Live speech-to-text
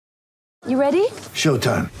You ready?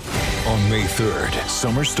 Showtime. On May 3rd,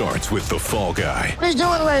 summer starts with The Fall Guy. Let's do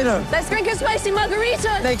it later. Let's drink a spicy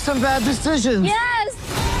margarita. Make some bad decisions.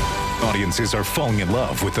 Yes! Audiences are falling in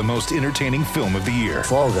love with the most entertaining film of the year.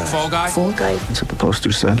 Fall Guy. Fall Guy? Fall Guy. That's what the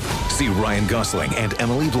poster said. See Ryan Gosling and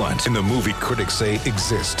Emily Blunt in the movie critics say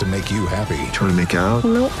exists to make you happy. Trying to make it out?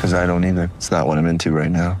 Nope. Because I don't either. It's not what I'm into right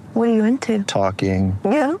now. What are you into? Talking.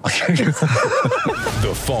 Yeah.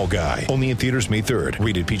 The Fall Guy. Only in theaters May 3rd.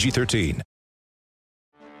 Rated PG-13.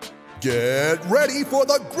 Get ready for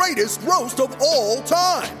the greatest roast of all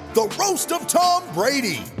time. The Roast of Tom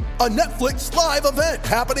Brady. A Netflix live event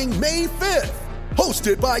happening May 5th.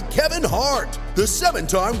 Hosted by Kevin Hart. The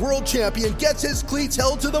 7-time world champion gets his cleats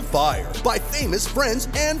held to the fire by famous friends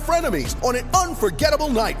and frenemies on an unforgettable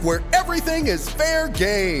night where everything is fair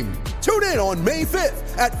game. Tune in on May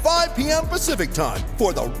 5th at 5 p.m. Pacific time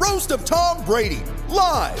for the Roast of Tom Brady.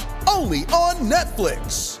 Live only on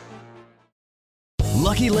Netflix.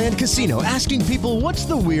 Lucky Land Casino, asking people, what's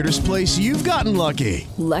the weirdest place you've gotten lucky?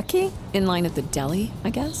 Lucky? In line at the deli, I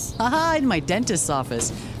guess? Aha, in my dentist's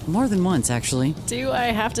office. More than once, actually. Do I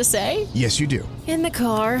have to say? Yes, you do. In the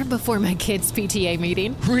car before my kids' PTA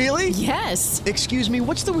meeting. Really? Yes. Excuse me,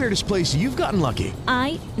 what's the weirdest place you've gotten lucky?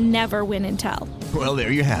 I never win and tell. Well,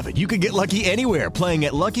 there you have it. You can get lucky anywhere, playing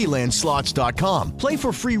at LuckyLandSlots.com. Play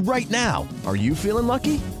for free right now. Are you feeling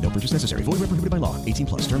lucky? No purchase necessary. Void where prohibited by law. 18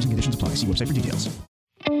 plus. Terms and conditions apply. See website for details.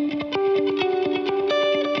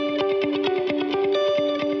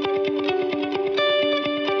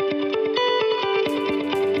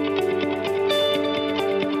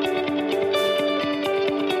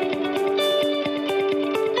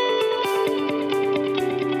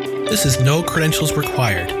 This is No Credentials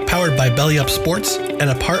Required, powered by Belly Up Sports and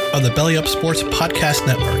a part of the Belly Up Sports Podcast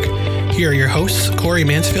Network. Here are your hosts, Corey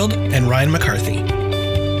Mansfield and Ryan McCarthy.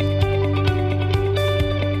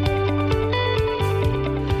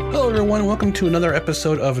 Hello, everyone. Welcome to another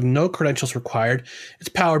episode of No Credentials Required. It's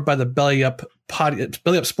powered by the Belly Up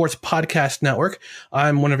Sports Podcast Network.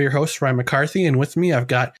 I'm one of your hosts, Ryan McCarthy, and with me,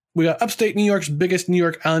 we got upstate New York's biggest New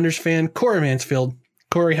York Islanders fan, Corey Mansfield.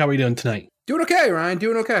 Corey, how are we doing tonight? Doing okay, Ryan.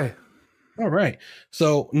 Doing okay. All right.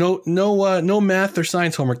 So no math or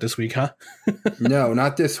science homework this week, huh? No,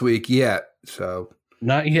 not this week yet. So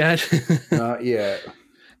not yet. Not yet.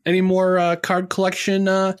 Any more card collection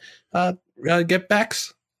get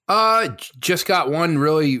backs? Just got one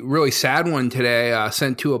really sad one today.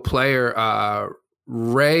 Sent to a player,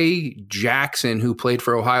 Ray Jackson, who played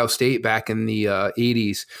for Ohio State back in the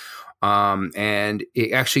 80s. And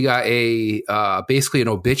it actually got basically an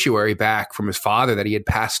obituary back from his father that he had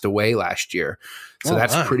passed away last year. So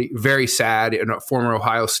that's very sad. And a former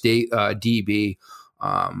Ohio State DB.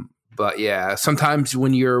 But yeah, sometimes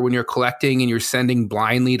when you're collecting and you're sending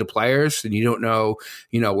blindly to players and you don't know,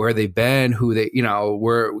 where they've been, who they,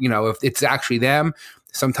 if it's actually them,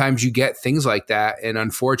 sometimes you get things like that. And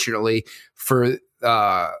unfortunately for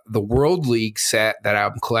the World League set that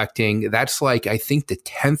I'm collecting, that's like, I think the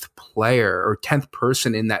 10th player or 10th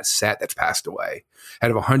person in that set that's passed away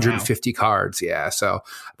out of 150 cards. Yeah. So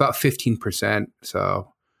about 15%.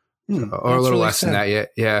 So or a little really less sad. Than that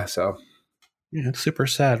yet. Yeah. So yeah, it's super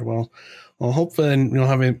sad. Well, hopefully you don't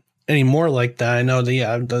have any more like that. I know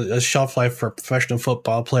the shelf life for a professional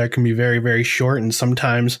football player can be very, very short. And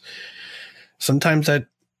sometimes that,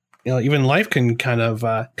 even life can kind of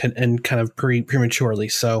end kind of prematurely.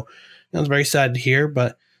 So it's very sad to hear,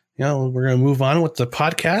 but we're going to move on with the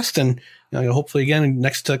podcast, and hopefully again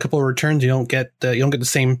next couple of returns you don't get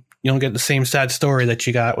the same sad story that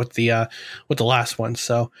you got with the last one.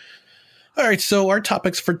 So all right, so our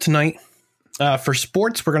topics for tonight. For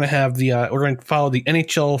sports, we're going to have we're going to follow the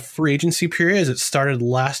NHL free agency period as it started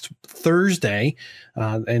last Thursday,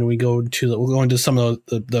 and we'll go into some of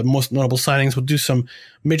the most notable signings. We'll do some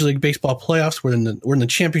Major League Baseball playoffs. We're in the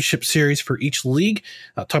championship series for each league.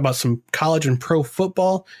 Talk about some college and pro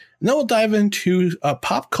football, and then we'll dive into a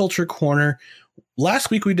pop culture corner.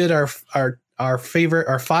 Last week we did our top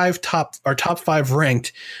five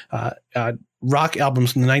ranked rock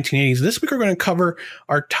albums in the 1980s. This week we're going to cover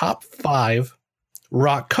our top 5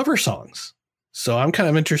 rock cover songs. So I'm kind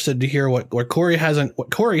of interested to hear what Corey has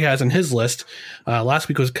in his list. Last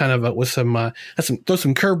week was kind of with some throw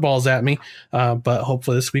some curveballs at me, but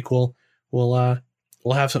hopefully this week we'll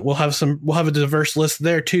have a diverse list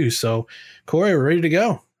there too. So Corey, we're ready to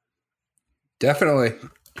go. Definitely.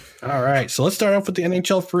 All right, so let's start off with the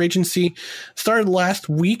NHL free agency. Started last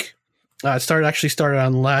week. Started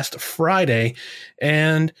on last Friday,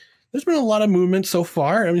 and there's been a lot of movement so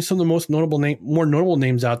far. I mean, some of the more notable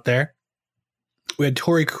names out there. We had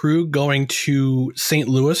Torrey Krug going to St.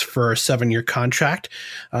 Louis for a 7-year contract.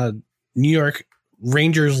 New York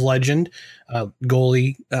Rangers legend,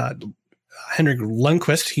 goalie Henrik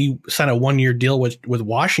Lundqvist. He signed a 1-year deal with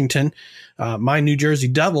Washington. My New Jersey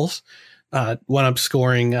Devils wound up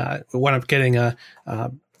getting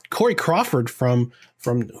Corey Crawford from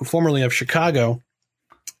formerly of Chicago.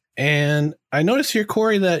 And I noticed here,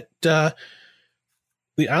 Corey, that the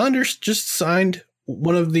Islanders just signed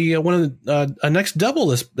a next double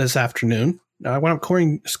this afternoon. I wound up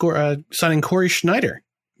signing Corey Schneider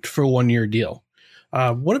for a 1-year deal.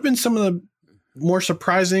 What have been some of the more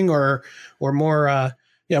surprising or more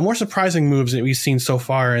surprising moves that we've seen so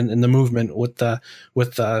far in the movement with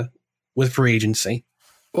free agency?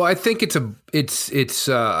 Well, I think it's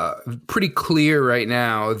pretty clear right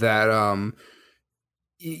now that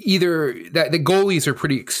either that the goalies are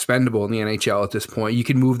pretty expendable in the NHL at this point. You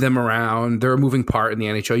can move them around. They're a moving part in the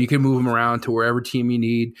NHL. You can move them around to wherever team you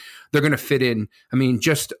need. They're going to fit in. I mean,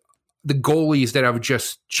 just the goalies that have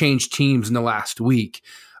just changed teams in the last week.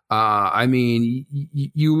 I mean,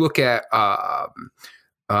 you look at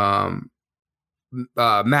Matt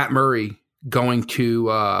Murray going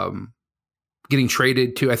to getting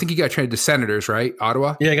traded to, I think he got traded to Senators, right?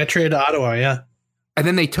 Ottawa? Yeah, he got traded to Ottawa, yeah. And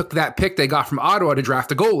then they took that pick they got from Ottawa to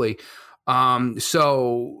draft a goalie.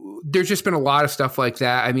 So there's just been a lot of stuff like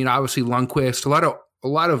that. I mean, obviously Lundqvist, a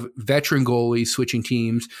lot of veteran goalies switching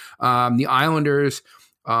teams. The Islanders,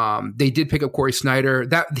 they did pick up Corey Schneider.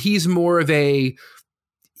 That he's more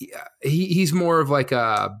of like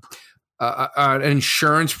an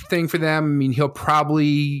insurance thing for them. I mean, he'll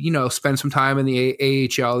probably, spend some time in the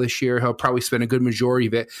AHL this year. He'll probably spend a good majority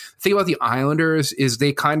of it. The thing about the Islanders is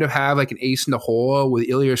they kind of have like an ace in the hole with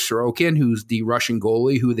Ilya Sorokin, who's the Russian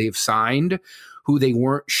goalie who they've signed, who they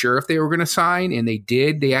weren't sure if they were going to sign, and they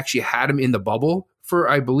did. They actually had him in the bubble for,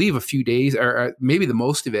 I believe, a few days, or maybe the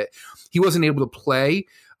most of it. He wasn't able to play.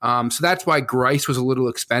 So that's why Greiss was a little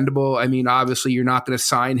expendable. I mean, obviously, you're not going to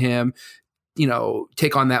sign him,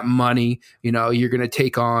 take on that money. You're going to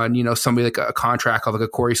take on, somebody like a contract of like a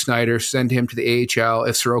Corey Schneider, send him to the AHL.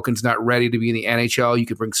 If Sorokin's not ready to be in the NHL, you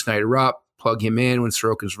could bring Schneider up, plug him in when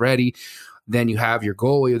Sorokin's ready. Then you have your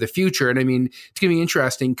goalie of the future. And I mean, it's going to be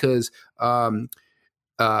interesting because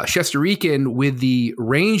Shesterkin with the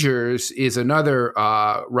Rangers is another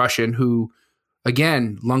Russian who,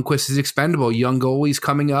 again, Lundqvist is expendable. Young goalies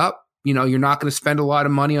coming up. You're not going to spend a lot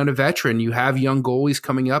of money on a veteran. You have young goalies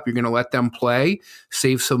coming up. You're going to let them play,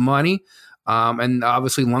 save some money. And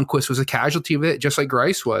obviously Lundqvist was a casualty of it, just like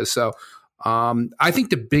Greiss was. So I think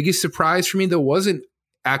the biggest surprise for me, though, wasn't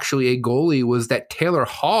actually a goalie, was that Taylor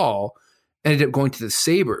Hall ended up going to the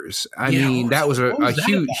Sabres. I mean, that was a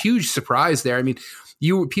huge surprise there. I mean,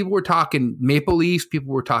 people were talking Maple Leafs,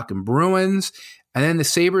 people were talking Bruins, and then the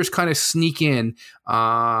Sabres kind of sneak in.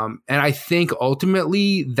 And I think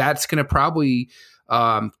ultimately that's going to probably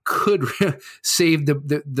could save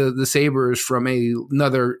the Sabres from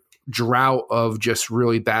another drought of just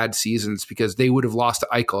really bad seasons, because they would have lost to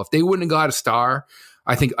Eichel. If they wouldn't have got a star,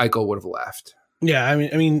 I think Eichel would have left. Yeah, I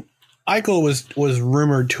mean, Eichel was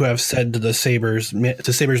rumored to have said to the Sabres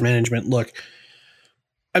management, "Look,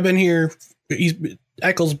 I've been here."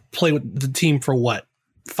 Eichel's played with the team for what,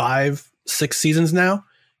 5-6 seasons now,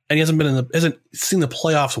 and he hasn't seen the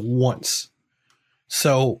playoffs once.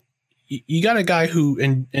 So you got a guy who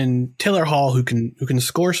in Taylor Hall who can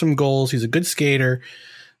score some goals. He's a good skater.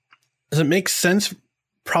 Does it make sense?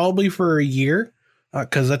 Probably for a year,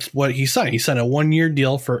 because that's what he signed. He signed a 1-year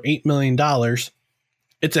deal for $8 million.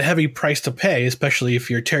 It's a heavy price to pay, especially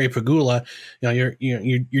if you're Terry Pegula.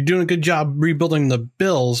 You're doing a good job rebuilding the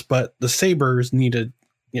Bills, but the Sabres need to,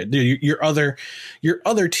 your other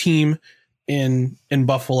team in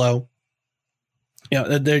Buffalo.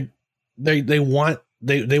 They want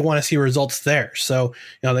to see results there. So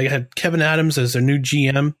they had Kevin Adams as their new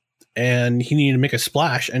GM, and he needed to make a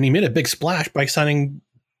splash, and he made a big splash by signing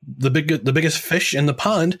the biggest fish in the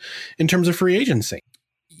pond in terms of free agency.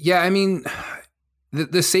 Yeah, I mean,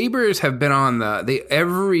 the Sabres have been on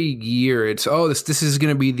every year it's, this is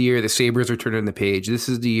going to be the year the Sabres are turning the page. This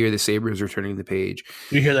is the year the Sabres are turning the page.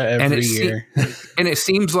 You hear that every year. And it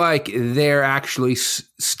seems like they're actually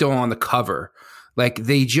still on the cover. Like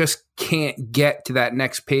they just can't get to that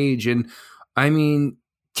next page. And I mean,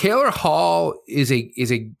 Taylor Hall is a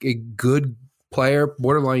good player,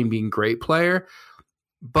 borderline being great player.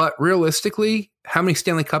 But realistically, how many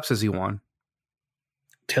Stanley Cups has he won?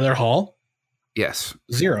 Taylor Hall? Yes.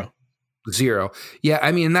 Zero. Yeah,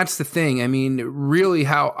 I mean, that's the thing. I mean, really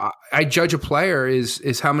how I judge a player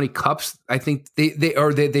is how many cups I think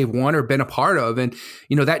they've won or been a part of. And,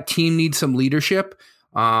 that team needs some leadership.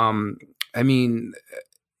 I mean,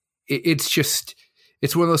 it's just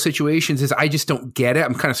it's one of those situations is I just don't get it.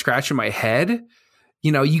 I'm kind of scratching my head.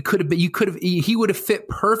 You know, he would have fit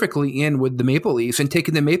perfectly in with the Maple Leafs and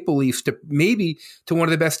taken the Maple Leafs to maybe to one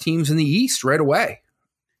of the best teams in the East right away.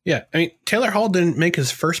 Yeah, I mean, Taylor Hall didn't make his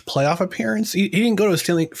first playoff appearance. He didn't go to his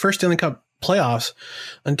first Stanley Cup playoffs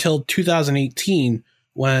until 2018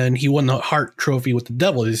 when he won the Hart Trophy with the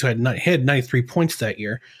Devils. He had 93 points that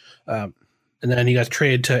year. And then he got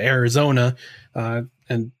traded to Arizona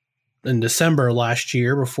and in December last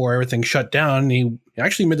year before everything shut down. He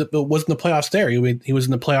actually was in the playoffs there. He was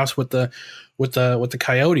in the playoffs with the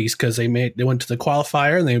Coyotes because they went to the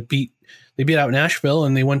qualifier and they beat out Nashville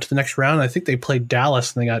and they went to the next round. I think they played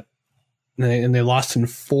Dallas and they lost in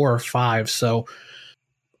 4 or 5. So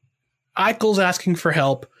Eichel's asking for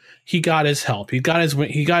help. He got his help. He got his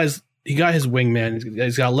wingman.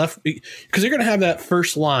 He's got left because they're going to have that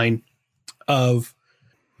first line of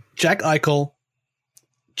Jack Eichel,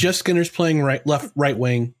 Jeff Skinner's playing right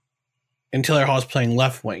wing, and Taylor Hall's playing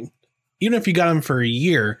left wing. Even if you got him for a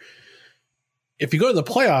year, if you go to the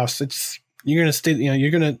playoffs, you're going to stay.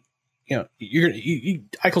 Eichel's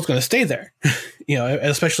going to stay there.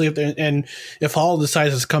 Especially if Hall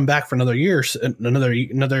decides to come back for another year,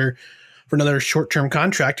 another short-term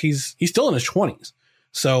contract, he's still in his 20s.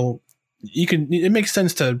 So it makes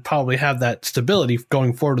sense to probably have that stability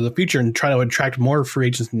going forward to the future and try to attract more free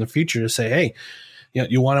agents in the future to say, hey,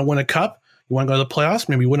 you want to win a cup? You want to go to the playoffs?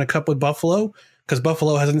 Maybe win a cup with Buffalo because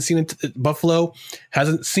Buffalo hasn't seen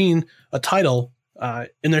a title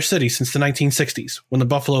in their city since the 1960s when the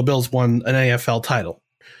Buffalo Bills won an AFL title.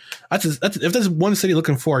 If there's one city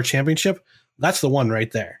looking for a championship, that's the one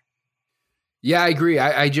right there. Yeah, I agree.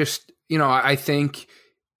 I think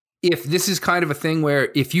if this is kind of a thing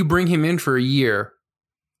where if you bring him in for a year,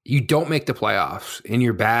 you don't make the playoffs and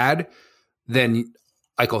you're bad, then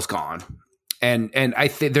Eichel's gone. And I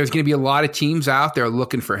think there's going to be a lot of teams out there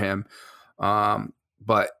looking for him. There's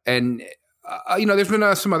been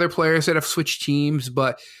some other players that have switched teams,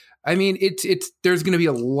 but I mean, there's going to be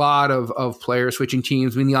a lot of players switching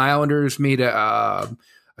teams. I mean, the Islanders made a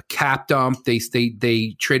cap dump.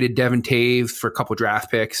 They traded Devin Taves for a couple draft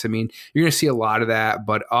picks. I mean, you're going to see a lot of that,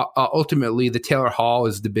 but ultimately the Taylor Hall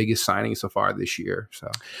is the biggest signing so far this year. So,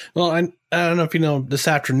 well, I don't know if you know, this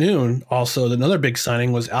afternoon also another big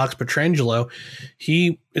signing was Alex Pietrangelo.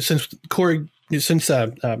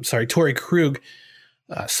 Torrey Krug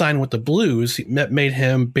signed with the Blues, made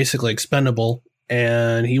him basically expendable,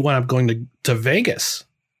 and he wound up going to Vegas.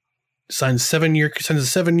 Signs a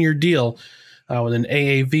 7-year deal. With an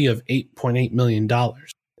AAV of $8.8 million.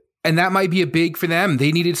 And that might be a big for them.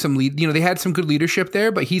 They needed some lead. They had some good leadership there,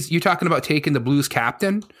 but you're talking about taking the Blues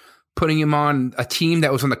captain, putting him on a team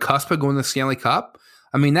that was on the cusp of going to the Stanley Cup.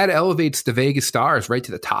 I mean, that elevates the Vegas Stars right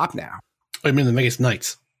to the top now. I mean, the Vegas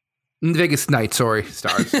Knights. The Vegas Knights, sorry.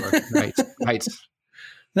 Stars, sorry. Knights.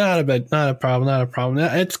 Not a problem.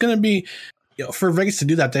 It's going to be, for Vegas to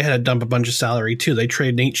do that, they had to dump a bunch of salary too. They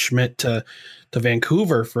traded Nate Schmidt to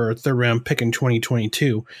Vancouver for a 3rd round pick in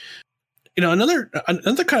 2022. Another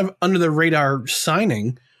kind of under the radar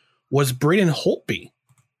signing was Braden Holtby.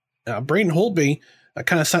 Braden Holtby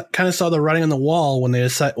kind of saw the writing on the wall when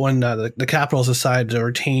the Capitals decided to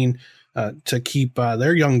retain to keep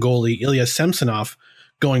their young goalie Ilya Samsonov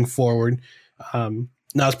going forward. Now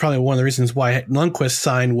it's probably one of the reasons why Lundqvist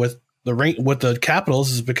signed with the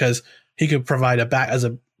Capitals is because he could provide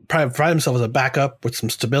provide himself as a backup with some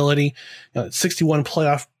stability. 61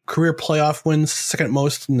 career playoff wins, second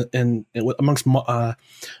most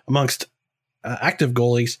amongst active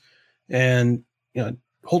goalies. And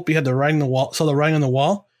Holtby had saw the writing on the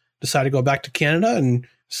wall, decided to go back to Canada and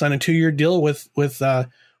sign a 2-year deal with the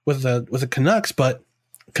Canucks. But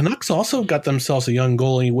Canucks also got themselves a young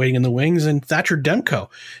goalie waiting in the wings, and Thatcher Demko.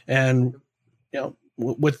 And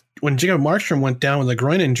when Jacob Markstrom went down with a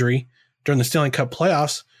groin injury during the Stanley Cup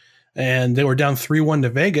playoffs, and they were down 3-1 to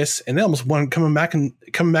Vegas, and they almost won, coming back and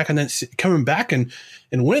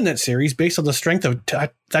winning that series based on the strength of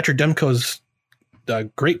Thatcher Demko's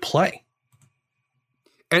great play.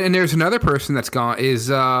 And there's another person that's gone is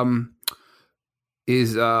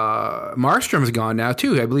Markstrom's gone now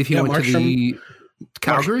too. I believe he went to the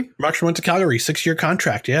Calgary. Markstrom went to Calgary, 6-year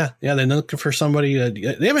contract. Yeah. They're looking for somebody.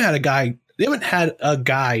 They haven't had a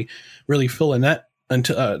guy really fill in that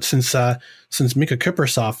until since Mika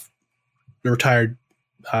Kiprasov retired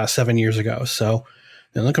 7 years ago. So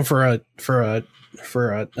they're looking for a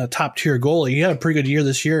top tier goalie. He had a pretty good year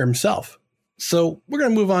this year himself. So we're going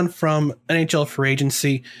to move on from NHL free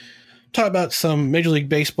agency, talk about some Major League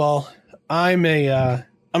Baseball. I'm a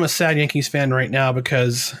sad Yankees fan right now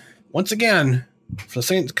because once again, for the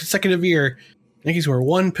second consecutive year, Yankees were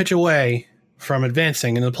one pitch away from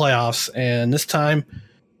advancing in the playoffs, and this time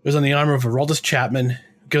it was on the arm of Aroldis Chapman,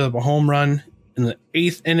 giving up a home run in the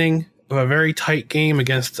 8th inning of a very tight game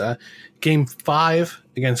against Game 5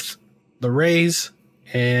 against the Rays,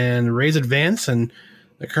 and the Rays advance, and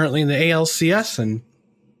they're currently in the ALCS, and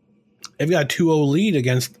they've got a 2-0 lead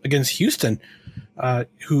against Houston,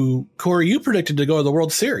 who, Corey, you predicted to go to the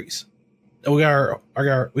World Series. We got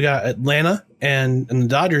Atlanta and the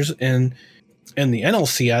Dodgers in the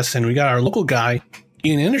NLCS, and we got our local guy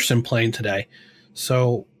Ian Anderson playing today.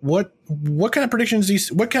 So what kind of predictions do you,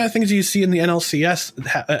 what kind of things do you see in the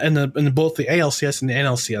NLCS in both the ALCS and the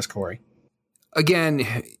NLCS, Corey? Again,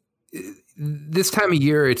 this time of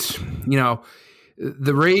year, it's,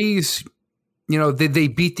 the Rays, they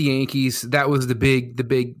beat the Yankees. That was the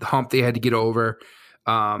big hump they had to get over.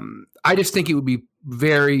 I just think it would be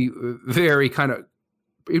very, very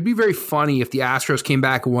it'd be very funny if the Astros came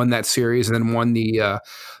back and won that series and then won the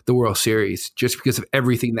World Series, just because of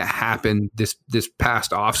everything that happened this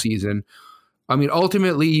past offseason. I mean,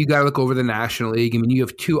 ultimately, you got to look over the National League. I mean, you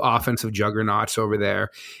have 2 offensive juggernauts over there.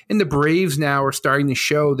 And the Braves now are starting to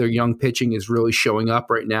show their young pitching is really showing up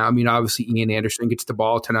right now. I mean, obviously, Ian Anderson gets the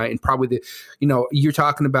ball tonight, and probably you're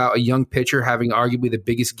talking about a young pitcher having arguably the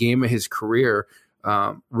biggest game of his career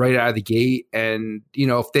right out of the gate. And,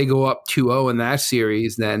 if they go up 2-0 in that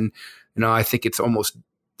series, then, I think it's almost,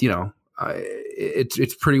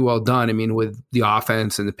 it's pretty well done. I mean, with the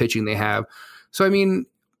offense and the pitching they have. So, I mean,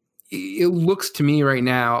 it looks to me right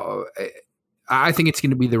now, I think it's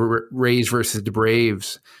going to be the Rays versus the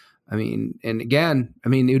Braves. I mean, and again,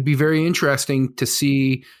 it would be very interesting to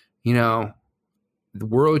see, the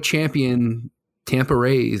world champion Tampa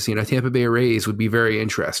Bay Rays would be very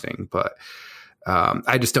interesting. But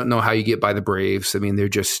I just don't know how you get by the Braves. I mean,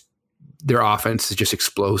 their offense is just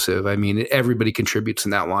explosive. I mean, everybody contributes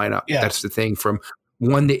in that lineup. Yeah. That's the thing. From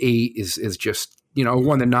 1 to 8 is just,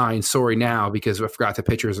 1 to 9. Sorry now, because I forgot the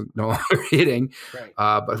pitcher is no longer hitting. Right.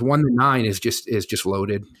 But 1 to 9 is just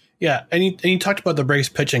loaded. Yeah, and you talked about the Braves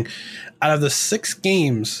pitching. Out of the 6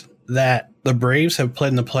 games that the Braves have played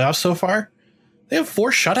in the playoffs so far, they have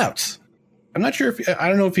 4 shutouts. I'm not sure I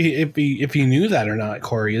don't know if you knew that or not,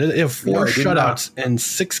 Corey. They have 4 shutouts in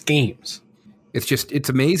 6 games. It's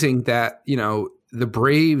amazing that, the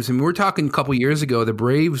Braves, and we're talking a couple years ago, the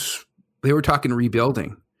Braves, they were talking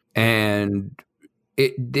rebuilding, and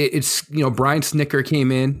it's Brian Snitker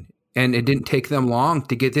came in, and it didn't take them long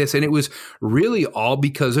to get this, and it was really all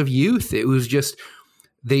because of youth. It was just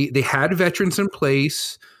they had veterans in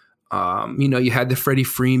place. You had the Freddie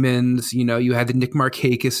Freemans, you had the Nick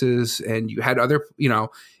Markakises, and you had other,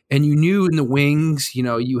 and you knew in the wings,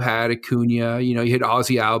 you had Acuna, you had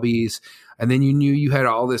Ozzie Albies, and then you knew you had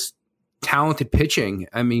all this talented pitching.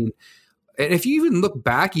 I mean, and if you even look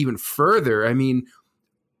back even further, I mean,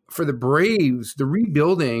 for the Braves, the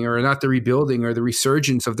rebuilding, or not the rebuilding, or the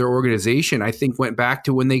resurgence of their organization, I think went back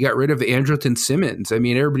to when they got rid of Andrelton Simmons. I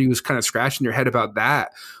mean, everybody was kind of scratching their head about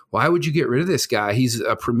that. Why would you get rid of this guy? He's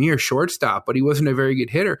a premier shortstop, but he wasn't a very good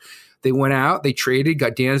hitter. They went out, they traded,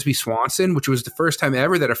 got Dansby Swanson, which was the first time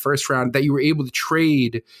ever that a first round that you were able to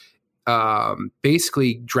trade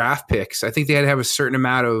basically draft picks. I think they had to have a certain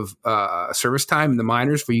amount of service time in the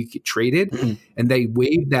minors where you get traded, and they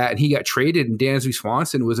waived that, and he got traded, and Dansby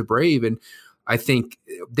Swanson was a Brave. And I think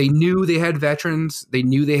they knew they had veterans. They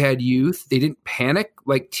knew they had youth. They didn't panic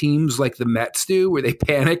like teams like the Mets do, where they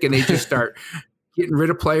panic and they just start getting rid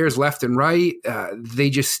of players left and right. They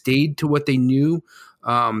just stayed to what they knew.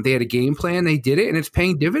 They had a game plan. They did it, and it's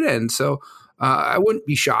paying dividends. So I wouldn't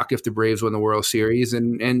be shocked if the Braves won the World Series,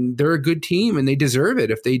 and they're a good team, and they deserve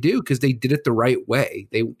it if they do, because they did it the right way.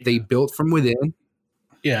 They built from within.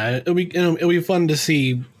 Yeah, it'll be fun to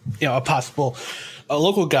see, a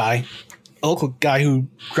local guy who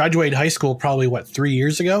graduated high school probably 3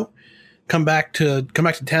 years ago come back to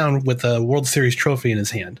town with a World Series trophy in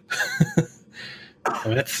his hand. I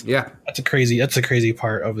mean, that's a crazy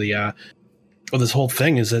part of the of this whole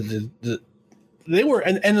thing, is that they were,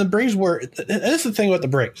 and the Braves were, and that's the thing about the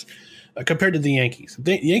Braves compared to the Yankees.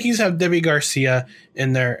 The Yankees have Deivi Garcia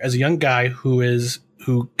in there as a young guy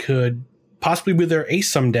who could possibly be their ace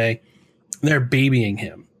someday. And they're babying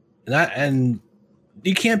him, and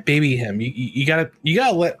you can't baby him. You gotta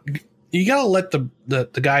let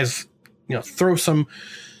the guys throw some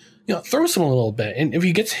a little bit. And if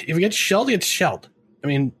he gets shelled, he gets shelled. I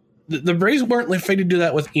mean, the Braves weren't afraid to do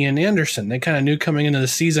that with Ian Anderson. They kind of knew coming into the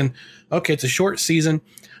season, okay, it's a short season.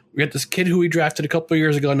 We got this kid who we drafted a couple of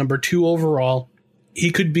years ago, number 2 overall.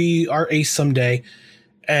 He could be our ace someday.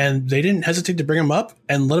 And they didn't hesitate to bring him up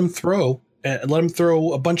and let him throw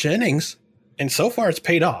a bunch of innings. And so far it's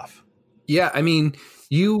paid off. Yeah, I mean,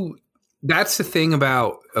 that's the thing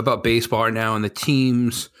about baseball right now, and the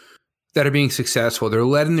teams that are being successful, they're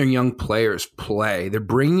letting their young players play. They're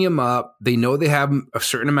bringing them up. They know they have a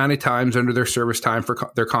certain amount of times under their service time for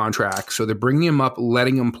their contract. So they're bringing them up,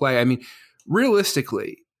 letting them play. I mean,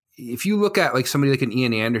 realistically, if you look at like somebody like an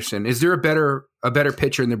Ian Anderson, is there a better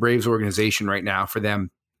pitcher in the Braves organization right now for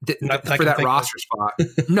them for that roster spot?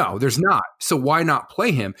 No, there's not. So why not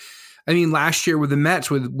play him? I mean, last year with the Mets,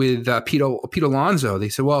 with Pete Alonso, they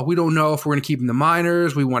said, well, we don't know if we're going to keep him in the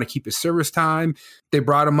minors. We want to keep his service time. They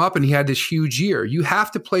brought him up, and he had this huge year. You have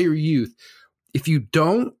to play your youth. If you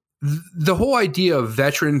don't, the whole idea of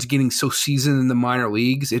veterans getting so seasoned in the minor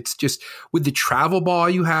leagues, it's just with the travel ball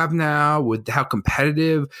you have now, with how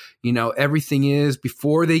competitive, everything is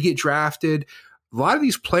before they get drafted. A lot of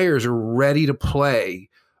these players are ready to play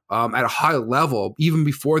at a high level, even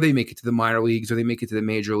before they make it to the minor leagues or they make it to the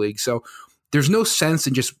major leagues. So there's no sense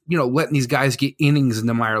in just, letting these guys get innings in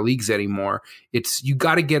the minor leagues anymore. It's, you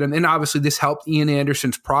got to get them. And obviously this helped Ian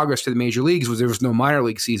Anderson's progress to the major leagues was there was no minor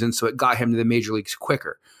league season. So it got him to the major leagues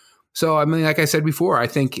quicker. So, I mean, like I said before, I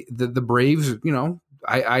think the Braves,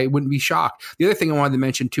 I wouldn't be shocked. The other thing I wanted to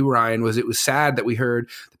mention too, Ryan, was it was sad that we heard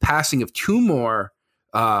the passing of 2 more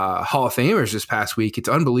Hall of Famers this past week. It's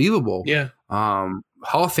unbelievable. Yeah.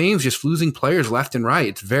 Hall of Fame's just losing players left and right.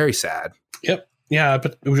 It's very sad. Yep. Yeah,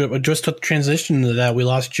 but just to transition to that, we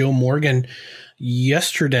lost Joe Morgan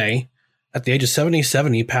yesterday at the age of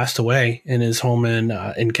 77. He passed away in his home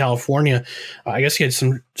in California. I guess he had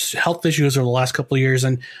some health issues over the last couple of years,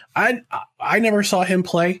 and I never saw him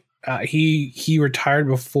play. He retired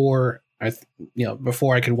before I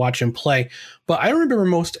could watch him play. But I remember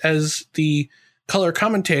most as the color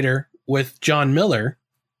commentator with John Miller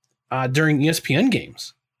during ESPN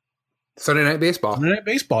games. Sunday Night Baseball. Sunday Night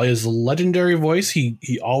Baseball. He has a legendary voice. He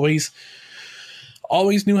always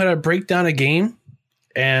knew how to break down a game,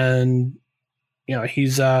 and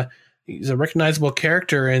he's a recognizable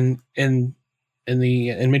character in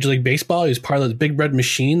Major League Baseball. He was part of the Big Red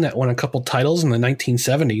Machine that won a couple titles in the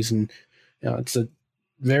 1970s, and it's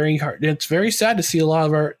very sad to see a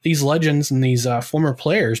lot of these legends and these former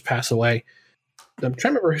players pass away. I'm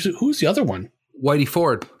trying to remember who's the other one. Whitey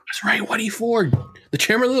Ford. That's right, Whitey Ford, the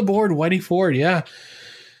chairman of the board, Whitey Ford. Yeah,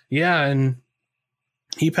 and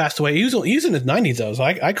he passed away. He's in his 90s though, so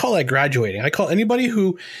I call that graduating. I call anyone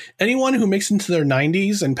who makes it into their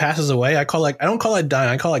 90s and passes away. I don't call that dying.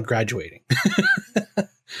 I call it graduating.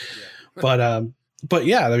 But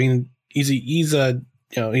yeah, I mean, it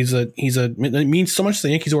means so much to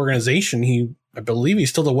the Yankees organization. I believe he's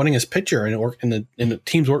still the winningest pitcher in the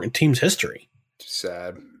team's history.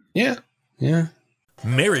 Sad. Yeah.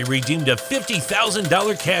 Mary redeemed a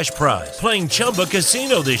 $50,000 cash prize playing Chumba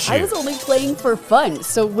Casino this year. I was only playing for fun,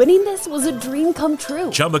 so winning this was a dream come true.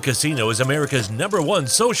 Chumba Casino is America's #1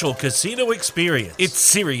 social casino experience. It's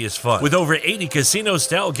serious fun. With over 80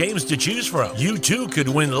 casino-style games to choose from, you too could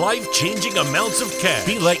win life-changing amounts of cash.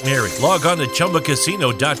 Be like Mary. Log on to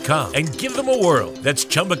ChumbaCasino.com and give them a whirl. That's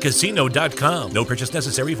ChumbaCasino.com. No purchase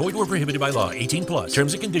necessary. Void where prohibited by law. 18+.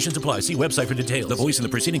 Terms and conditions apply. See website for details. The voice in the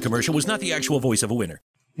preceding commercial was not the actual voice of a winner.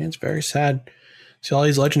 Yeah, it's very sad. See all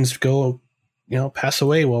these legends go, pass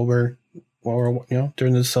away while we're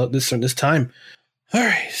during this time. All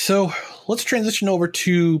right, so let's transition over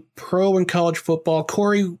to pro and college football.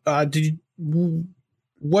 Corey,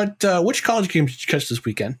 which college games did you catch this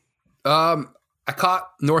weekend? I caught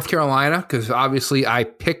North Carolina because obviously I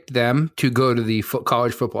picked them to go to the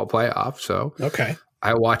college football playoff. So okay,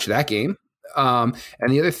 I watched that game. And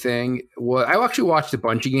the other thing was I actually watched a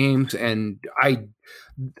bunch of games, and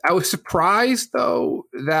I was surprised though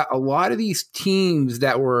that a lot of these teams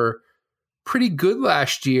that were pretty good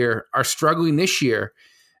last year are struggling this year.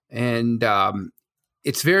 And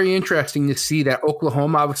it's very interesting to see that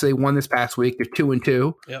Oklahoma, obviously they won this past week. They're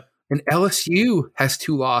 2-2. Yep. And LSU has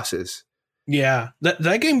 2 losses. Yeah,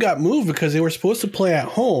 that game got moved because they were supposed to play at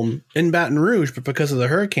home in Baton Rouge, but because of the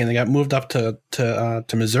hurricane, they got moved up to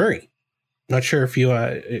Missouri. Not sure if you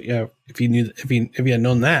if you had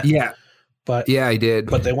known that. Yeah, but yeah, I did.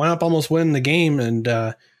 But they wound up almost winning the game, and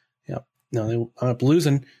they wound up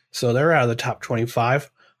losing, so they're out of the top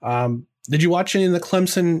 25. Did you watch any of the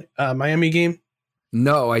Clemson Miami game?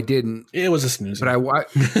 No, I didn't. It was a snooze. But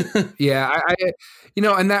yeah, I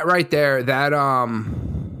and that right there, that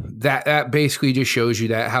basically just shows you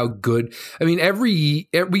that how good. I mean,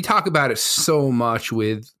 we talk about it so much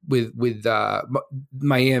with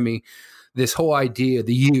Miami. This whole idea,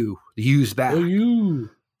 the U's back. The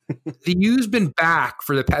U's been back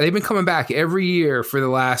for they've been coming back every year for the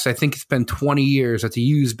last, I think it's been 20 years that the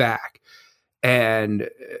U's back, and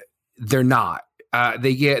they're not.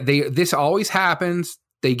 This always happens.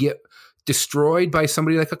 They get destroyed by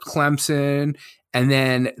somebody like a Clemson, and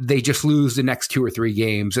then they just lose the next 2 or 3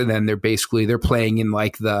 games, and then they're playing in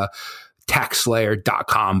like the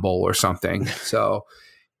TaxSlayer.com bowl or something. So,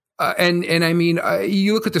 and I mean,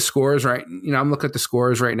 you look at the scores, right? I'm looking at the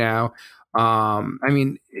scores right now. I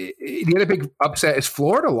mean, the other big upset is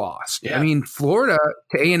Florida lost. Yeah. I mean, Florida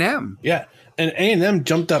to A&M. Yeah. And A&M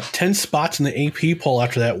jumped up 10 spots in the AP poll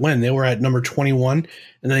after that win. They were at number 21, and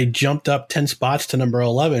then they jumped up 10 spots to number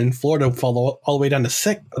 11. Florida fell all the way down to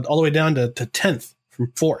 6th, all the way down to 10th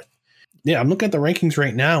from 4th. Yeah, I'm looking at the rankings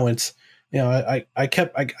right now. It's, I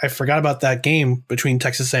forgot about that game between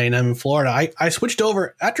Texas A&M and Florida. I switched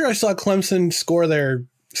over after I saw Clemson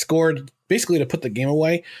scored basically to put the game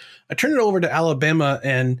away. I turned it over to Alabama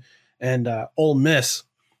and Ole Miss.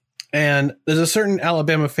 And there's a certain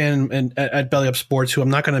Alabama fan at Belly Up Sports who I'm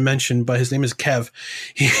not going to mention, but his name is Kev.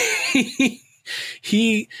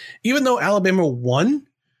 He even though Alabama won,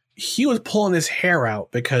 he was pulling his hair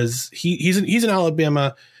out because he's an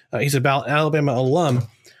Alabama Alabama alum,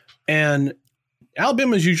 and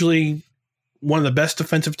Alabama is usually one of the best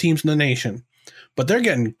defensive teams in the nation, but they're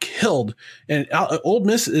getting killed, and Ole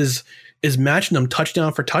Miss is matching them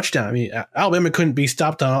touchdown for touchdown. I mean, Alabama couldn't be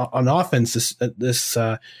stopped on offense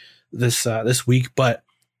this week, but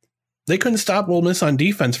they couldn't stop Ole Miss on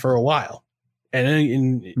defense for a while,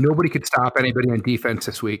 and nobody could stop anybody on defense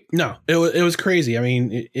this week. No, it was crazy. I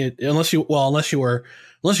mean, unless you were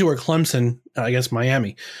Clemson against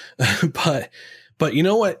Miami, but you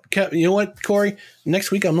know what, Corey?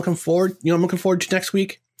 Next week I'm looking forward. I'm looking forward to next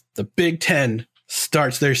week. The Big Ten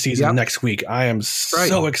starts their season next week. I am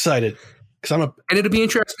so excited. And it'll be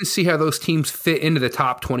interesting to see how those teams fit into the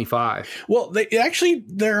top 25. Well,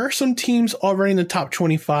 there are some teams already in the top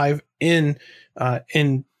 25 from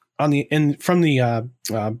the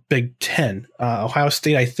Big Ten. Ohio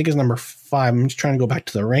State, I think, is number 5. I'm just trying to go back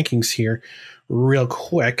to the rankings here real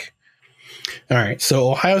quick. All right, so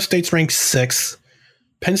Ohio State's ranked 6th,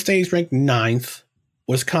 Penn State's ranked 9th,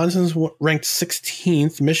 Wisconsin's ranked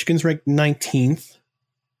 16th, Michigan's ranked 19th.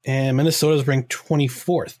 And Minnesota's ranked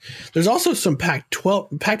 24th. There's also some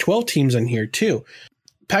Pac-12 teams in here too.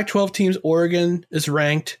 Pac-12 teams, Oregon is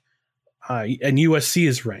ranked, and USC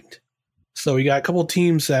is ranked. So we got a couple of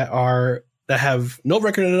teams that have no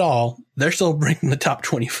record at all. They're still ranked in the top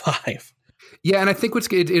 25. Yeah, and I think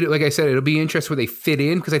like I said, it'll be interesting where they fit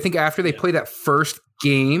in, because I think after they play that first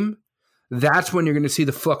game, that's when you're going to see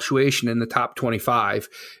the fluctuation in the top 25.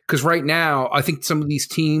 Because right now, I think some of these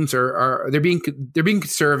teams they're being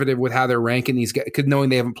conservative with how they're ranking these guys, because knowing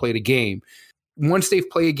they haven't played a game. Once they've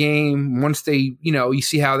played a game, once they, you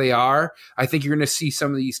see how they are, I think you're going to see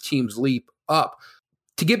some of these teams leap up.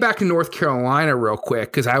 To get back to North Carolina real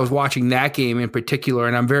quick, because I was watching that game in particular,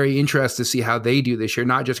 and I'm very interested to see how they do this year,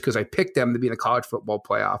 not just because I picked them to be in the college football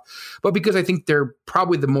playoff, but because I think they're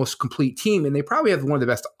probably the most complete team, and they probably have one of the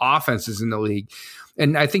best offenses in the league.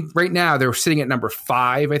 And I think right now they're sitting at number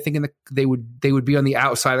 5. I think they would be on the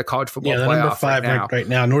outside of the college football playoff. Number 5 ranked right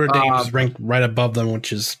now. Notre Dame is ranked right above them,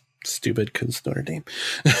 which is stupid because Notre Dame.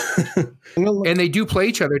 And they do play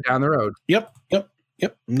each other down the road. Yep.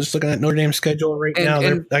 I'm just looking at Notre Dame's schedule right now.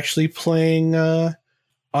 They're actually playing on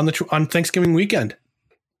Thanksgiving weekend.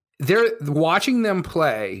 They're watching them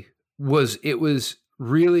play was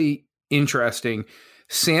really interesting.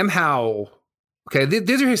 Sam Howell. Okay,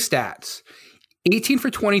 these are his stats: 18 for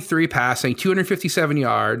 23 passing, 257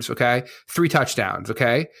 yards. Okay, 3 touchdowns.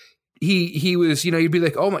 Okay, he was. You'd be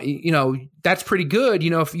like, oh my, that's pretty good.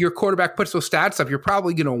 If your quarterback puts those stats up, you're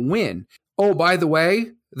probably going to win. Oh, by the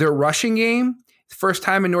way, their rushing game. First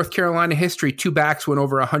time in North Carolina history, 2 backs went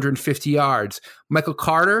over 150 yards. Michael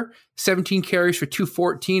Carter, 17 carries for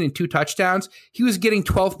 214 and 2 touchdowns. He was getting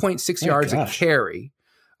 12.6 yards a carry.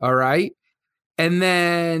 All right. And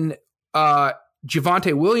then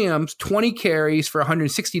Javonte Williams, 20 carries for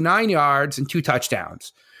 169 yards and 2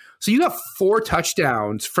 touchdowns. So you got 4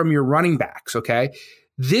 touchdowns from your running backs. Okay.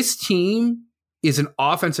 This team is an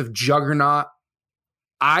offensive juggernaut.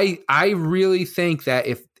 I really think that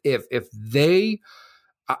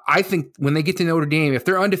I think when they get to Notre Dame, if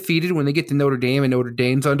they're undefeated, when they get to Notre Dame and Notre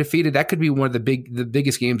Dame's undefeated, that could be one of the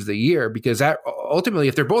biggest games of the year, because that ultimately,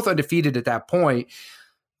 if they're both undefeated at that point,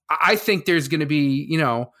 I think there's going to be,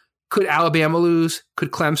 could Alabama lose? Could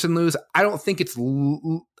Clemson lose? I don't think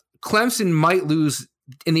Clemson might lose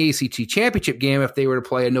in the ACC championship game if they were to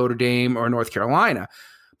play a Notre Dame or North Carolina.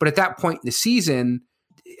 But at that point in the season,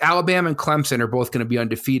 Alabama and Clemson are both going to be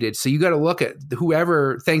undefeated. So you got to look at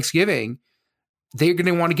whoever Thanksgiving, they're going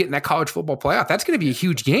to want to get in that college football playoff. That's going to be a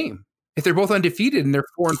huge game. if they're both undefeated and they're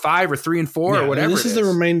 4-5 or 3-4 or whatever. This is the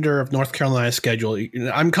remainder of North Carolina's schedule.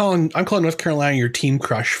 I'm calling North Carolina your team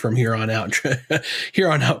crush from here on out.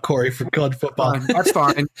 Corey, for college football. That's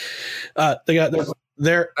fine.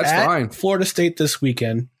 They're That's at fine. Florida State this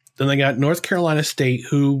weekend. Then they got North Carolina State,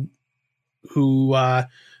 who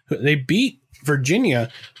they beat Virginia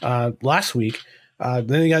last week. Then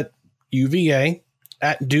they got UVA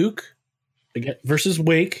at Duke versus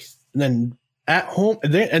Wake, and then at home.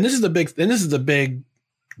 And this is the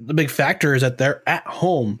big factor is that they're at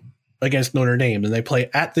home against Notre Dame, and they play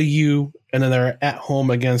at the U, and then they're at home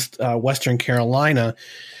against Western Carolina.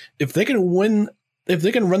 If they can run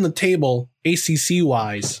the table ACC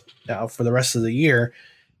wise for the rest of the year,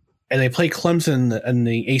 and they play Clemson in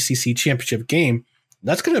the ACC championship game,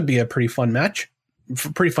 that's going to be a pretty fun matchup. It's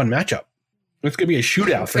going to be a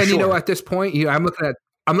shootout for sure. And at this point, I'm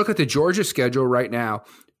looking at the Georgia schedule right now.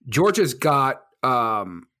 Georgia's got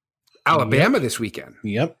Alabama this weekend.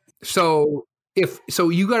 Yep. So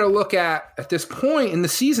you got to look at this point in the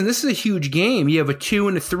season, this is a huge game. You have a 2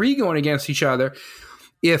 and a 3 going against each other.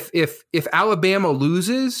 If Alabama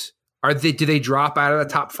loses, do they drop out of the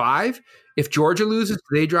top 5? If Georgia loses,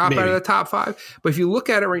 do they drop out of the top 5? But if you look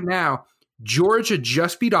at it right now, Georgia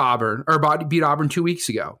just beat Auburn 2 weeks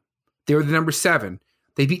ago. They were the number 7.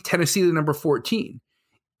 They beat Tennessee, the number 14.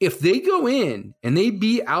 If they go in and they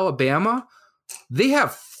beat Alabama, they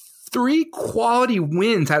have 3 quality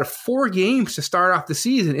wins out of 4 games to start off the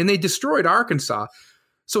season, and they destroyed Arkansas.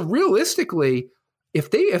 So realistically, if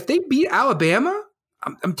they beat Alabama,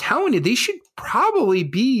 I'm telling you, they should probably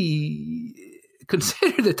be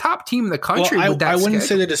considered the top team in the country. Well, with that I wouldn't schedule.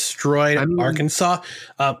 say they destroyed Arkansas.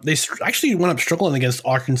 They actually went up struggling against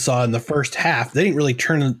Arkansas in the first half. They didn't really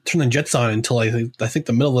turn the Jets on until I think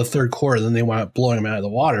the middle of the third quarter. Then they wound up blowing them out of the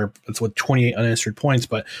water. That's with 28 unanswered points.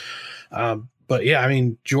 But yeah,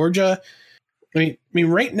 Georgia. Right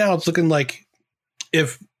now it's looking like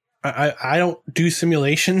if I don't do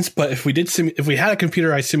simulations, but if we had a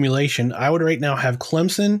computerized simulation, I would right now have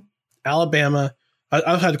Clemson, Alabama.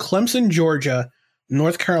 I would have Clemson, Georgia,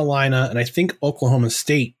 North Carolina, and I think Oklahoma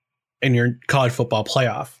State in your college football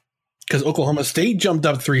playoff, because Oklahoma State jumped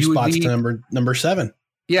up 3 spots to number 7.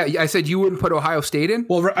 Yeah, I said you wouldn't put Ohio State in.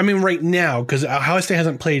 Well, right now, because Ohio State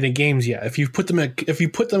hasn't played any games yet. If you put them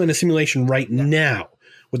in a simulation right now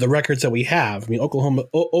with the records that we have,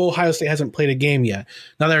 Ohio State hasn't played a game yet.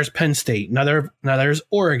 Now there's Penn State. Now there's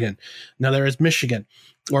Oregon. Now there's Michigan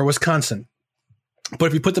or Wisconsin. But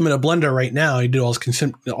if you put them in a blender right now, you do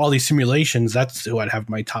all these simulations. That's who I'd have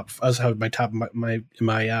my top. My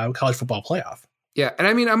college football playoff. Yeah, and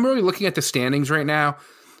I'm really looking at the standings right now,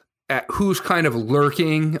 at who's kind of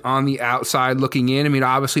lurking on the outside looking in.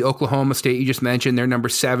 Obviously Oklahoma State, you just mentioned, they're number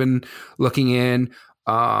 7 looking in.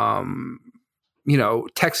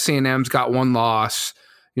 Texas A&M's got 1 loss.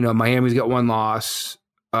 Miami's got 1 loss.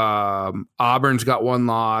 Auburn's got 1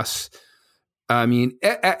 loss.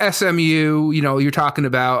 SMU, you're talking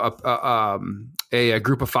about a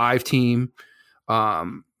group of 5 team.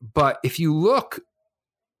 But if you look,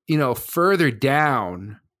 further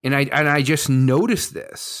down, and I just noticed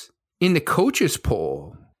this in the coaches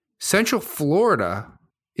poll, Central Florida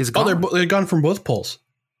is gone. They're gone from both polls.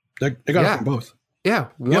 They're gone from both. Yeah,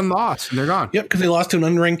 1 loss and they're gone. Yep, because they lost to an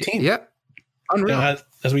unranked team. Yep, unreal.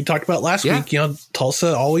 As we talked about last week,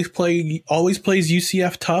 Tulsa always plays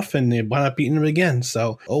UCF tough, and they wound up beating them again.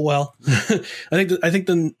 So, oh well. I think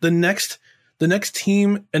the next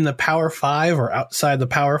team in the Power 5 or outside the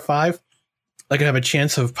Power 5 that could have a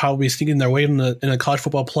chance of probably sneaking their way in a college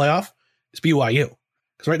football playoff is BYU.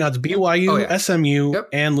 Because right now it's BYU, SMU,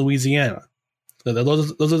 and Louisiana. So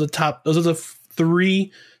those are the top. Those are the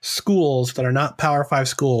 3 schools that are not Power 5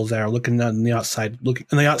 schools that are looking on the outside,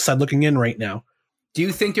 looking in right now. Do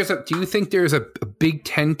you think there's a Big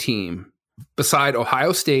Ten team beside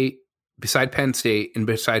Ohio State, beside Penn State, and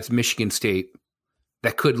besides Michigan State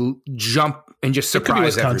that could jump and just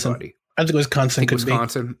surprise everybody? I think Wisconsin could be.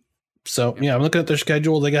 So yeah, I'm looking at their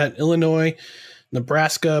schedule. They got Illinois,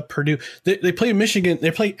 Nebraska, Purdue. They play Michigan.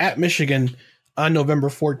 They play at Michigan on November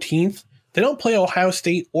 14th. They don't play Ohio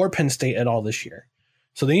State or Penn State at all this year.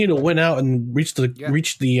 So they need to win out and reach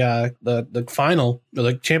the final, or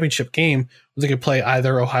the championship game. They could play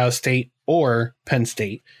either Ohio State or Penn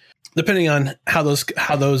State, depending on how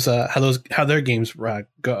their games break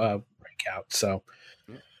out. So,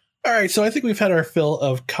 all right. So I think we've had our fill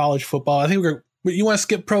of college football. I think you want to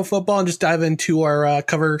skip pro football and just dive into our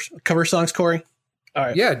cover songs, Corey. All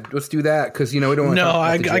right. Yeah, let's do that because we don't want to. No,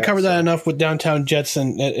 I covered that enough with Downtown Jets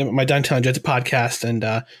and my Downtown Jets podcast, and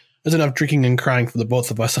there's enough drinking and crying for the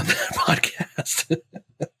both of us on that podcast.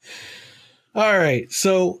 All right.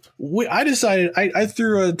 So I decided I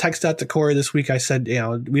threw a text out to Corey this week. I said,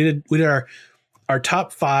 we did our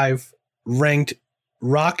top 5 ranked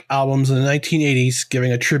rock albums in the 1980s,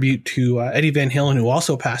 giving a tribute to Eddie Van Halen, who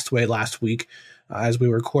also passed away last week, as we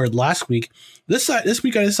recorded last week. This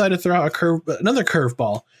week I decided to throw out another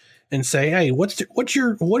curveball and say, hey, what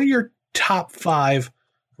are your top 5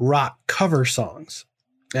 rock cover songs?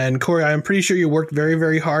 And Corey, I'm pretty sure you worked very,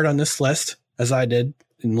 very hard on this list, as I did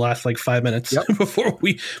in the last 5 minutes before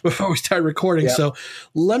we started recording. Yep. So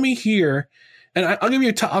let me hear, and I'll give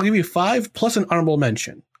you 5 plus an honorable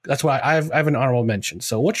mention. That's why I have an honorable mention.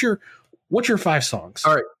 So what's your 5 songs?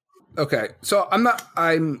 All right. Okay. So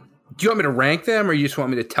do you want me to rank them, or you just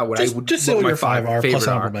want me to tell what I would just say what your 5 are plus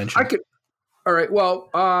honorable mention? I could. All right. Well,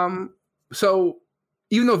 so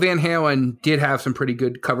even though Van Halen did have some pretty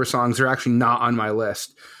good cover songs, they're actually not on my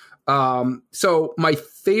list. So my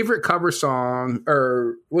favorite cover song,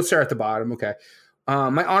 or we'll start at the bottom. Okay.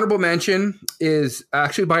 My honorable mention is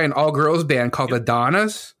actually by an all-girls band called the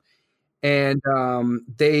Donnas. And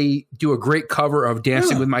they do a great cover of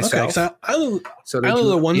Dancing with Myself. Okay. So I know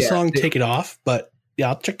the one song, Take It Off, but yeah,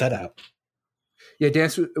 I'll check that out. Yeah,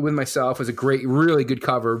 Dance with Myself is a great, really good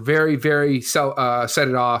cover. Very, very Set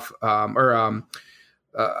It Off of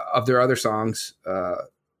their other songs. My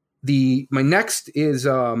next is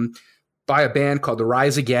by a band called The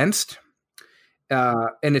Rise Against,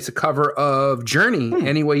 and it's a cover of Journey,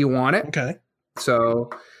 Any Way You Want It. Okay.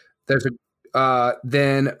 So there's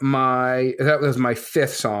then that was my 5th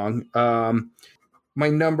song. My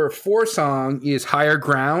number 4 song is Higher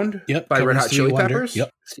Ground by Red Hot Chili Peppers. Stevie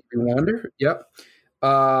Wonder. Yep.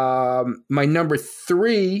 My number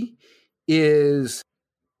 3 is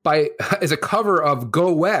a cover of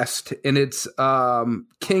Go West, and it's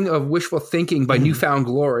King of Wishful Thinking by Newfound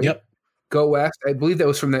Glory. Yep. Go West. I believe that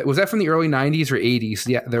was from was that from the early 90s or 80s?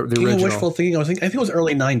 Yeah, the King original. Of Wishful Thinking. I think it was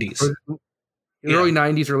early 90s. Early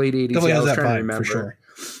 90s or late 80s. Definitely I was has trying that to vibe, remember. for sure.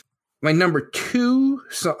 My number 2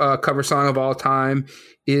 cover song of all time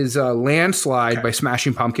is Landslide by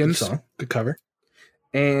Smashing Pumpkins. Good song. Good cover.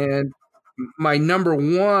 And my number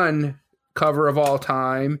 1 cover of all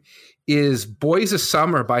time is Boys of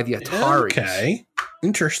Summer by the Ataris. Okay.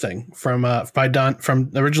 Interesting. From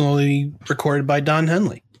originally recorded by Don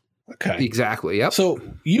Henley. Okay. Exactly. Yep. So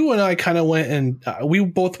you and I kind of went, and we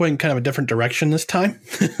both went kind of a different direction this time.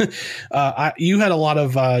 You had a lot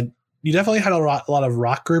of, you definitely had a lot of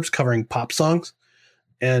rock groups covering pop songs.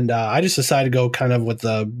 And I just decided to go kind of with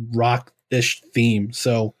the rock-ish theme.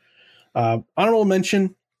 So honorable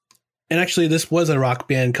mention, and actually this was a rock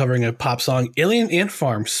band covering a pop song, Alien Ant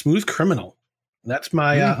Farm, Smooth Criminal. That's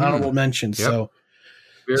my honorable mention. Yep.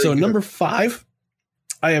 So number 5,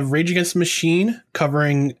 I have Rage Against the Machine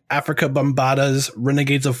covering Africa Bambaata's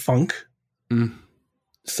Renegades of Funk.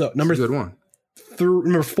 So number 4,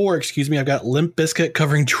 I've got Limp Bizkit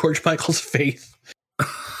covering George Michael's Faith.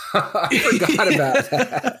 I forgot about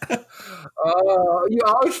that. Oh, you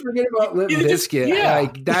always forget about Limp Bizkit. Yeah.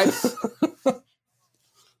 Like that's.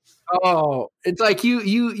 Oh, it's like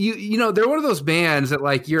you know, they're one of those bands that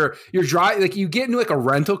like you're driving, like you get into like a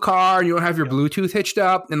rental car and you don't have your Bluetooth hitched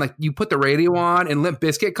up, and like you put the radio on and Limp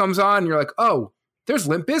Bizkit comes on and you're like, oh, there's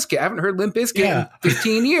Limp Bizkit. I haven't heard Limp Bizkit in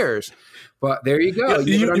 15 years. But there you go.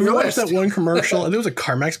 You watched that one commercial? There was a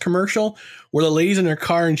CarMax commercial where the lady's in her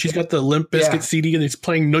car and she's got the Limp Bizkit CD and it's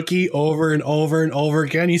playing Nookie over and over and over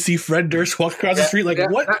again. You see Fred Durst walk across the street like,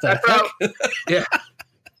 what the heck?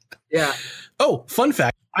 Yeah. Oh, fun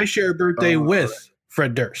fact. I share a birthday with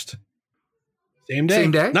Fred Durst. Same day?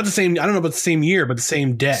 Same day? Not the same. I don't know about the same year, but the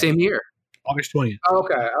same day. Same year. August 20th. Oh,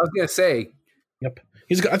 okay. I was going to say. Yep.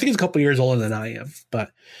 I think he's a couple years older than I am.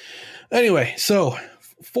 But anyway, so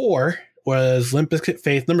 4 was Limp Bizkit,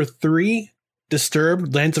 Faith. Number 3,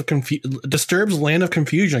 Disturbed, Disturbed's Land of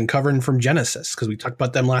Confusion, covering from Genesis, because we talked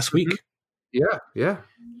about them last week. Yeah.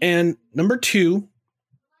 And number 2,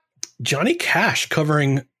 Johnny Cash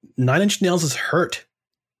covering Nine Inch Nails' Hurt.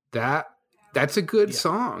 That's a good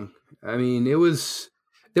song. I mean, remember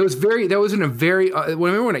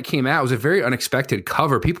when it came out, it was a very unexpected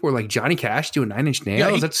cover. People were like, Johnny Cash doing Nine Inch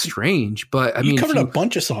Nails? That's strange. But I mean, he covered a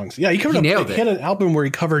bunch of songs. Yeah, he had an album where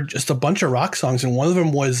he covered just a bunch of rock songs, and one of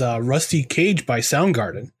them was Rusty Cage by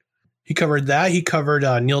Soundgarden. He covered that. He covered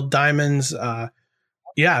Neil Diamond's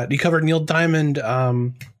he covered Neil Diamond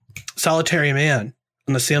Solitary Man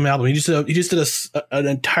on the same album. He just did an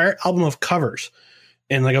entire album of covers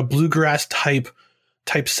in like a bluegrass type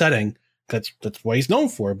setting. That's what he's known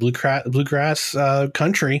for, bluegrass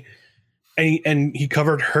country, and he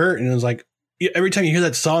covered Hurt, and it was like every time you hear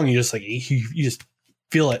that song, you just like you just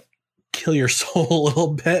feel it kill your soul a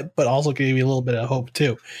little bit, but also give you a little bit of hope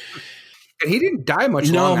too. And he didn't die much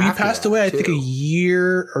long he after passed that, away, I too. think, a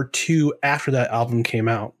year or two after that album came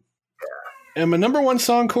out. And my number one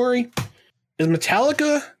song, Corey, is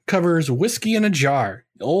Metallica covers Whiskey in a Jar,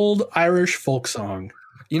 the old Irish folk song.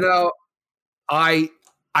 You know, I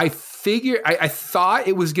thought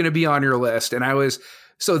it was going to be on your list, and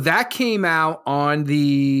so that came out on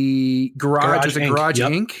the Garage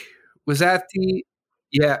Inc. Was that the?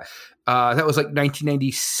 Yeah, that was like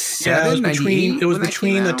 1997. Yeah, it was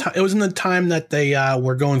it was in the time that they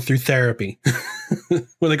were going through therapy, when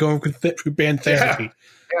they're going through band therapy.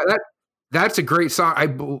 Yeah, that's a great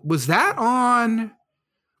song. Was that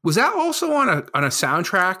also on a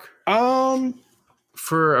soundtrack?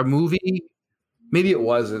 For a movie. Maybe it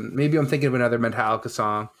wasn't. Maybe I'm thinking of another Metallica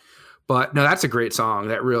song. But no, that's a great song.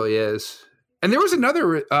 That really is. And there was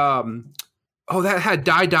another that had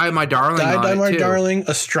Die Die My Darling. Die My Darling,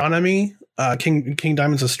 Astronomy, King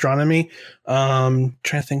Diamond's Astronomy. Trying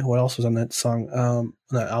to think of what else was on that song, on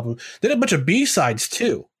that album. They had a bunch of B-sides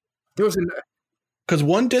too. There was because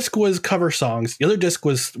one disc was cover songs, the other disc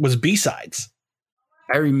was B-sides.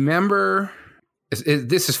 I remember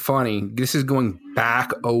this is funny. This is going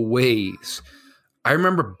back a ways. I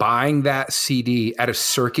remember buying that CD at a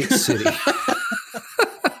Circuit City.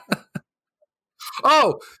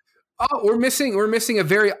 Oh, we're missing a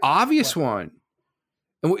very obvious one.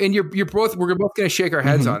 And we're both going to shake our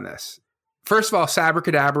heads on this. First of all,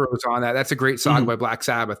 Sabracadabra was on that. That's a great song by Black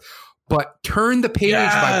Sabbath. But Turn the Page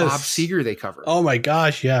by Bob Seger they covered. Oh my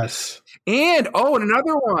gosh, yes. And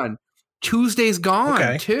another one. Tuesday's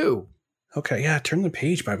Gone too. Okay, yeah, Turn the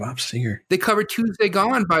Page by Bob Seger. They covered Tuesday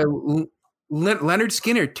Gone by Leonard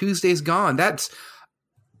Skinner. Tuesday's Gone.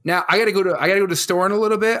 Now I gotta go to the store in a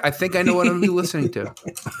little bit. I think I know what I'm gonna be listening to.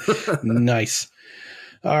 Nice.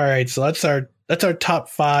 All right, so that's our top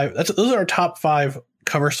 5. Those are our top 5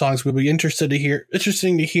 cover songs. We'll be interesting to hear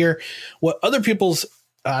what other people's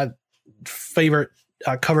favorite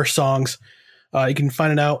cover songs. You can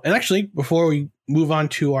find it out. And actually, before we move on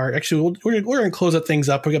to we're going to close up things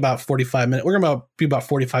up. We got about 45 minutes. We're going to be about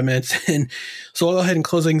 45 minutes in. So I'll go ahead and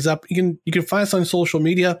close things up. You can find us on social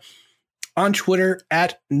media, on Twitter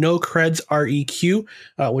at NoCredsREQ,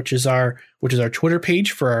 which is our Twitter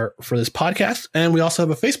page for this podcast. And we also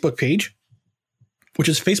have a Facebook page, which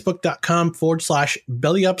is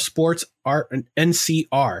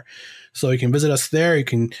facebook.com/BellyUpSportsNCR. So you can visit us there. You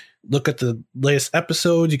can look at the latest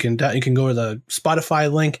episodes. You can go to the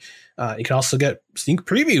Spotify link. You can also get sneak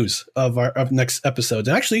previews of next episodes.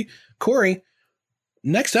 And actually, Corey,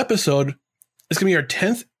 next episode is going to be our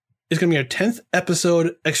 10th. It's going to be our 10th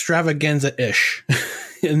episode extravaganza-ish.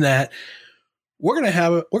 In that we're going to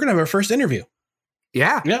have our first interview.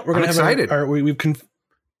 Yeah, we're going to have excited. I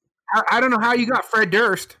don't know how you got Fred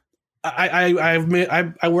Durst. I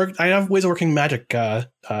have ways of working magic,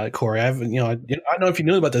 Corey. I don't know if you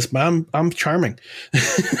knew about this, but I'm charming.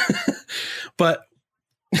 but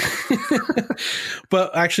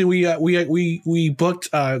actually we booked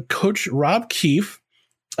Coach Rob Keefe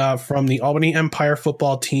from the Albany Empire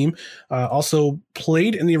football team, also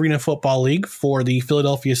played in the Arena Football League for the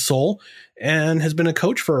Philadelphia Soul, and has been a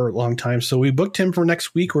coach for a long time. So we booked him for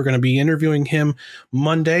next week. We're going to be interviewing him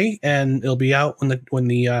Monday, and it'll be out when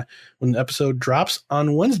the episode drops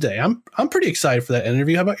on Wednesday. I'm pretty excited for that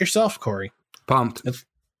interview. How about yourself, Corey? Pumped.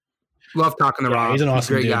 Love talking to Rob. He's an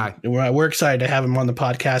awesome great dude. guy. We're excited to have him on the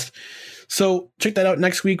podcast. So check that out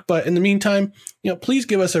next week. But in the meantime, please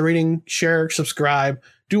give us a rating, share, subscribe,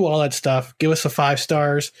 do all that stuff. Give us a 5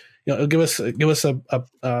 stars. It'll give us a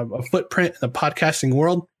footprint in the podcasting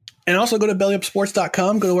world. And also go to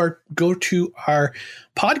bellyupsports.com. Go to our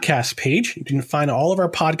podcast page. You can find all of our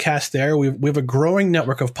podcasts there. We have a growing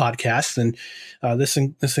network of podcasts, and this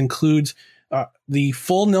includes the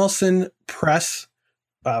Full Nelson Press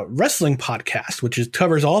wrestling podcast, which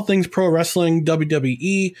covers all things pro wrestling,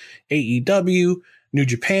 WWE, AEW, New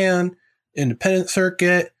Japan, independent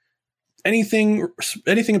circuit, anything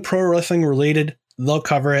pro wrestling related. They'll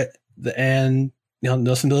cover it, and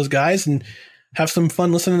listen to those guys and have some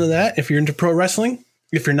fun listening to that. If you're into pro wrestling,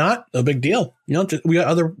 if you're not, no big deal. We got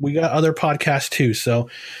other podcasts too. So,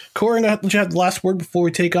 Corey, I'm gonna let you have the last word before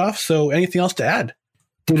we take off. So, anything else to add?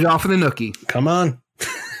 Did it off of the nookie. Come on.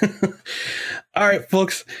 All right,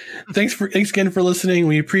 folks. Thanks again for listening.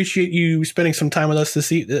 We appreciate you spending some time with us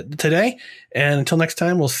today. And until next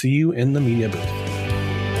time, we'll see you in the media booth.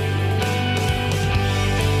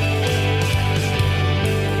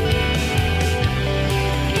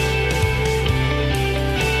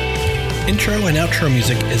 Intro and outro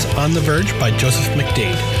music is On the Verge by Joseph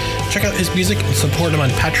McDade. Check out his music and support him on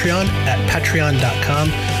Patreon at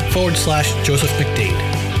patreon.com/Joseph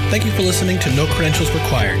McDade. Thank you for listening to No Credentials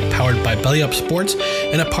Required, powered by Belly Up Sports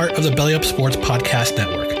and a part of the Belly Up Sports Podcast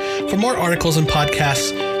Network. For more articles and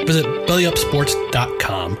podcasts, visit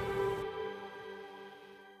bellyupsports.com.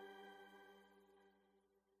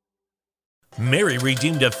 Mary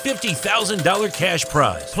redeemed a $50,000 cash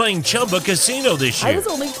prize playing Chumba Casino this year. I was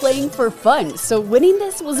only playing for fun, so winning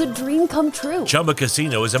this was a dream come true. Chumba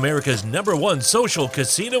Casino is America's #1 social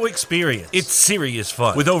casino experience. It's serious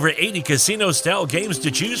fun. With over 80 casino-style games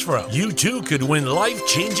to choose from, you too could win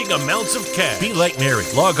life-changing amounts of cash. Be like Mary.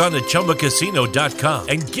 Log on to ChumbaCasino.com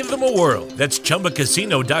and give them a whirl. That's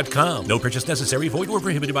ChumbaCasino.com. No purchase necessary. Void where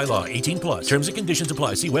prohibited by law. 18+. Terms and conditions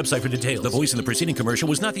apply. See website for details. The voice in the preceding commercial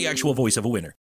was not the actual voice of a winner.